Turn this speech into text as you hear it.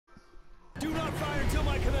Not fire until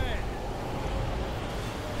my command.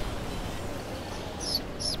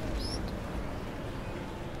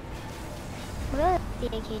 What the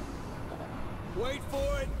AK? Wait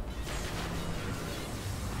for it.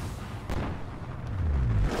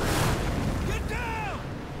 Get down!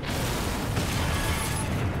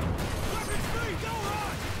 Weapons free, go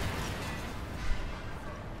on!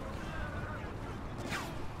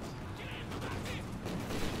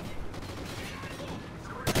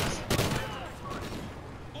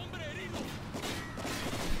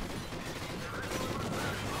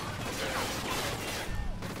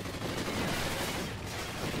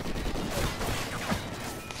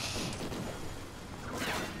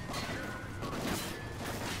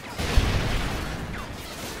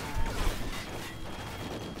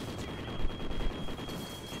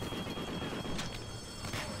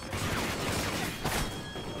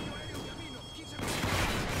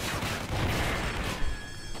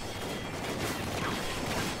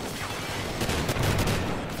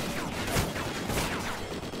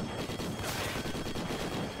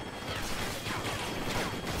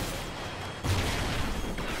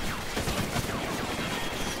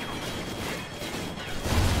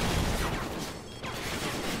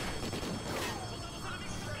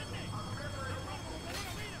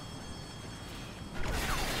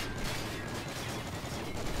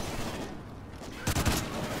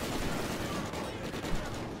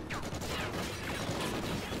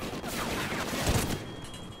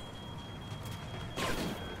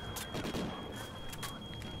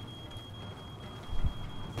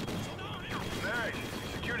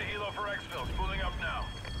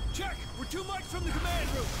 Check! We're 2 mics from the command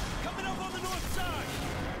room! Coming up on the north side!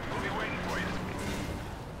 We'll be waiting for you.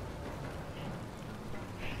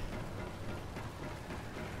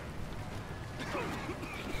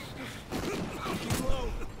 Keep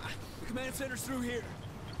low! The command center's through here.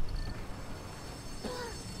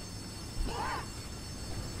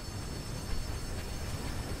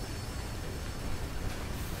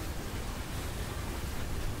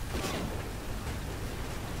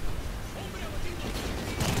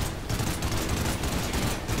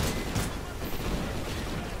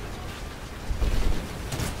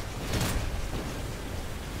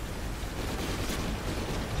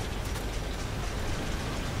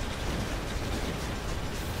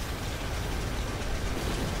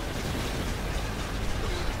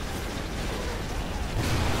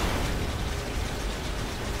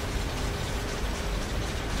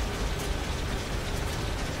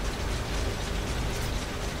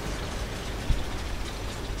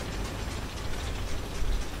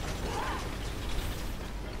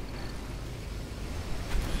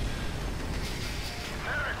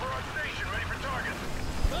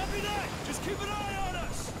 Copy that! Just keep an eye on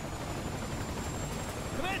us!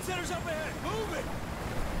 Command center's up ahead! Move it!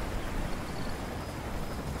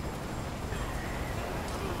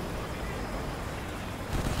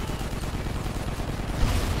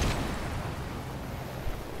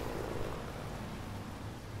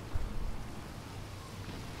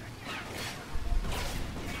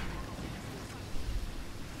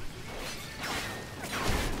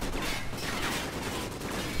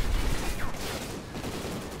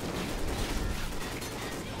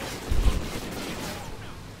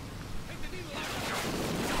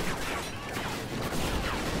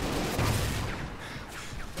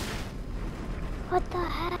 What the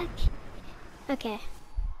heck? Okay.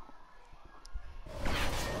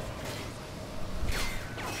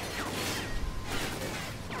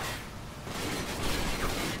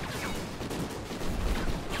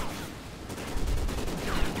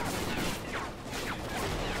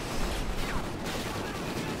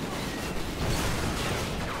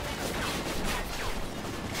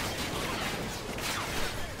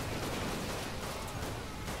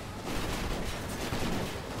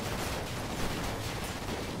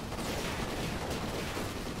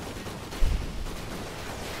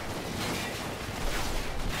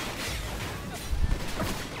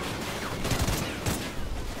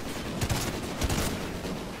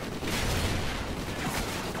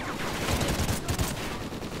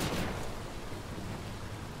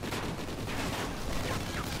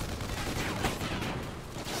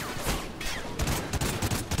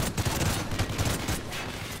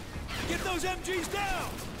 Those MGs down!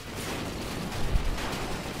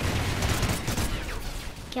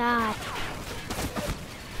 God.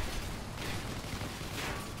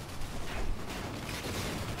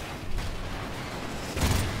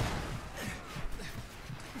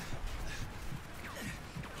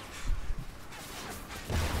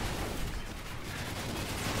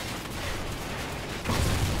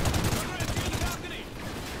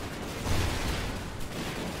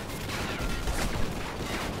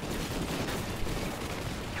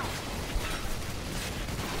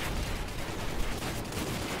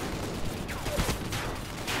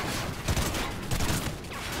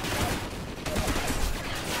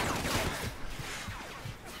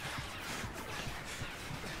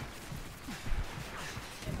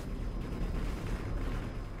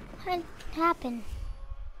 happened?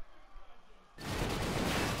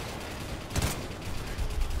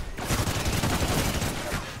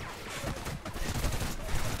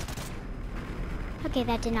 Okay,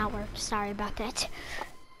 that did not work. Sorry about that.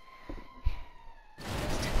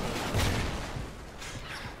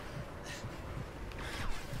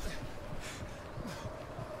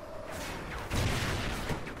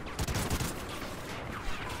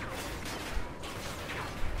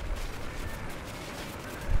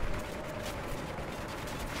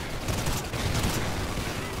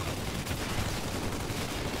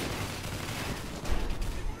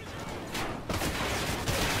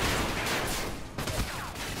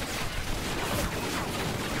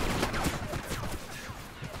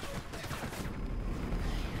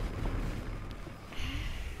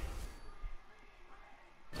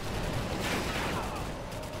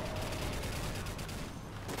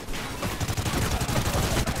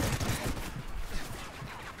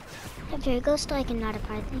 After a ghost, I cannot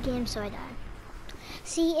apply the game, so I die.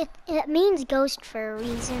 See, it means ghost for a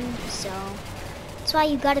reason, so that's why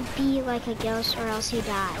you gotta be like a ghost or else you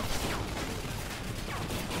die.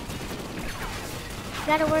 You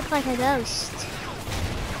gotta work like a ghost.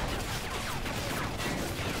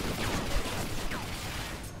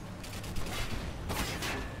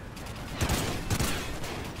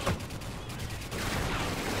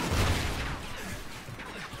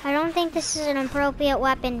 I don't think this is an appropriate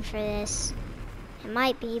weapon for this. It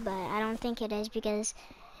might be, but I don't think it is because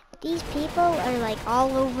these people are like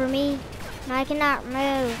all over me and I cannot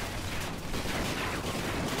move.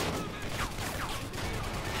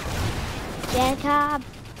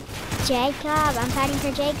 Jacob, I'm fighting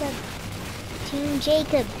for Jacob. Team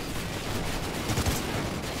Jacob.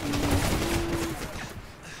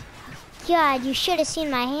 God, you should have seen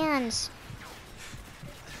my hands.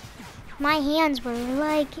 My hands were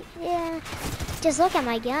like, yeah. Just look at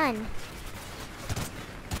my gun.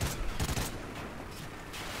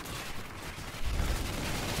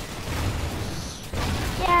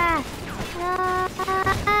 Yeah.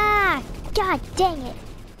 Ah, God dang it.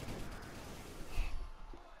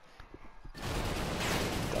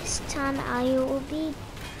 This time I will be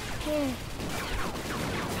here.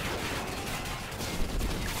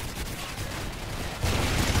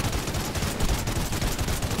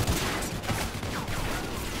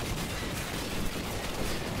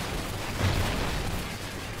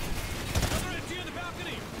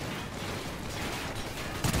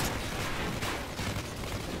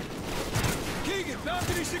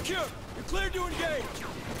 Balcony secure. You're cleared to engage.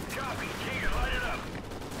 Copy. Keegan, light it up.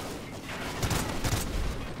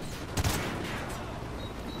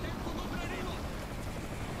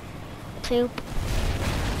 Poop.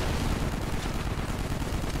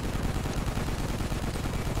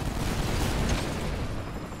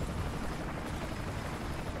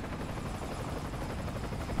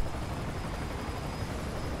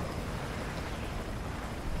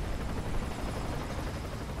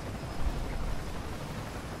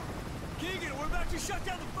 Keegan, we're about to shut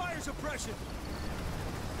down the fire suppression.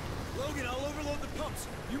 Logan, I'll overload the pumps.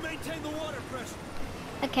 You maintain the water pressure.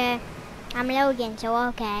 Okay. I'm Logan, so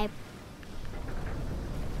okay.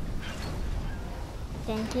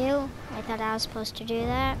 Thank you. I thought I was supposed to do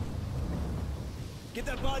that. Get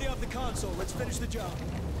that body off the console. Let's finish the job.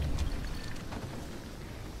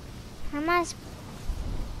 Am I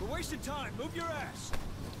We're wasting time. Move your ass.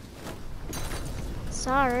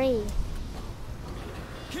 sorry?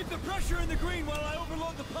 Keep the pressure in the green while I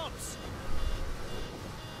overload the pumps.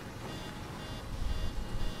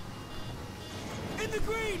 In the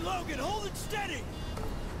green, Logan. Hold it steady.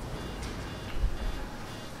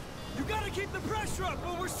 You gotta keep the pressure up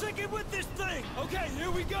or we're sinking with this thing. Okay, here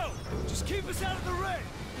we go. Just keep us out of the red.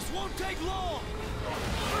 This won't take long.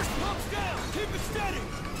 First pump's down. Keep it steady.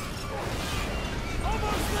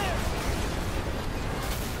 Almost there.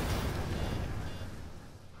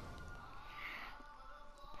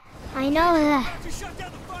 I know that. To shut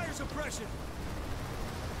down the fire suppression.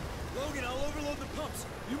 Logan, I'll overload the pumps.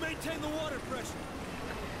 You maintain the water pressure.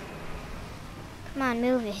 Come on,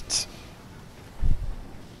 move it.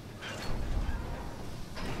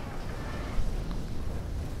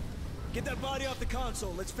 Get that body off the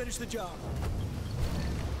console. Let's finish the job.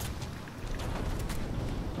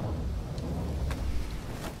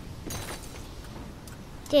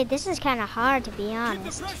 Dude, this is kind of hard to be Keep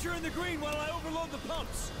honest. the pressure in the green while I overload the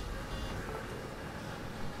pumps.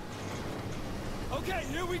 Okay,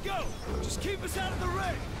 here we go. Just keep us out of the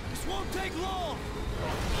red. This won't take long.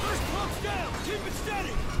 First pump's down. Keep it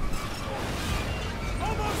steady.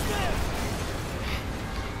 Almost there.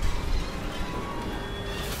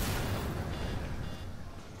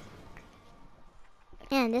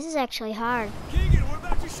 Man, this is actually hard. Keegan, we're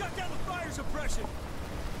about to shut down the fire suppression.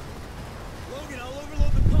 Logan, I'll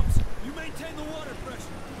overload the pumps. You maintain the water pressure.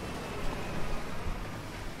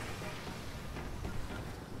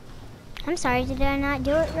 I'm sorry, did I not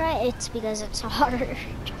do it right? It's because it's hard.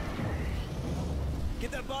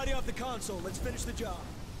 Get that body off the console. Let's finish the job.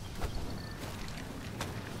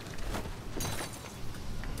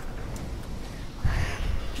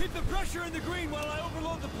 Keep the pressure in the green while I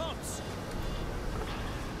overload the pumps.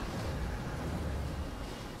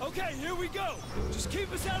 Okay, here we go. Just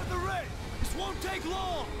keep us out of the rain. This won't take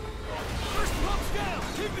long. First pump's down.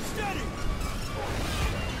 Keep it steady.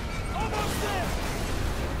 Almost there.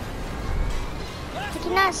 I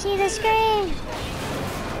cannot see the screen.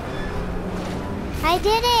 I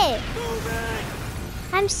did it. Move it.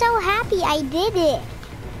 I'm so happy I did it.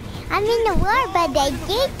 I'm in the war, but I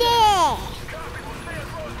did it.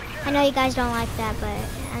 I know you guys don't like that, but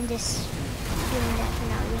I'm just doing that for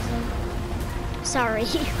no reason. Sorry.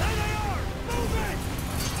 There they are. Move it.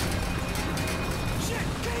 Shit,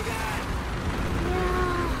 Keegan. No.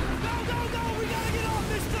 Go, go, go. We gotta get off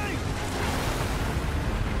this thing.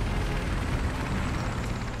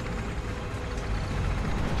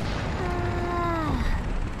 Ah.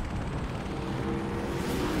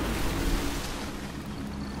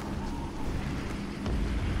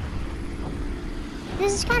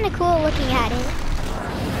 This is kind of cool looking at it.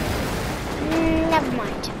 Never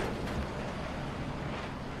mind.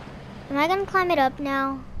 Am I gonna climb it up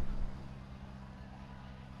now?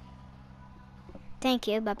 Thank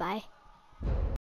you, bye-bye.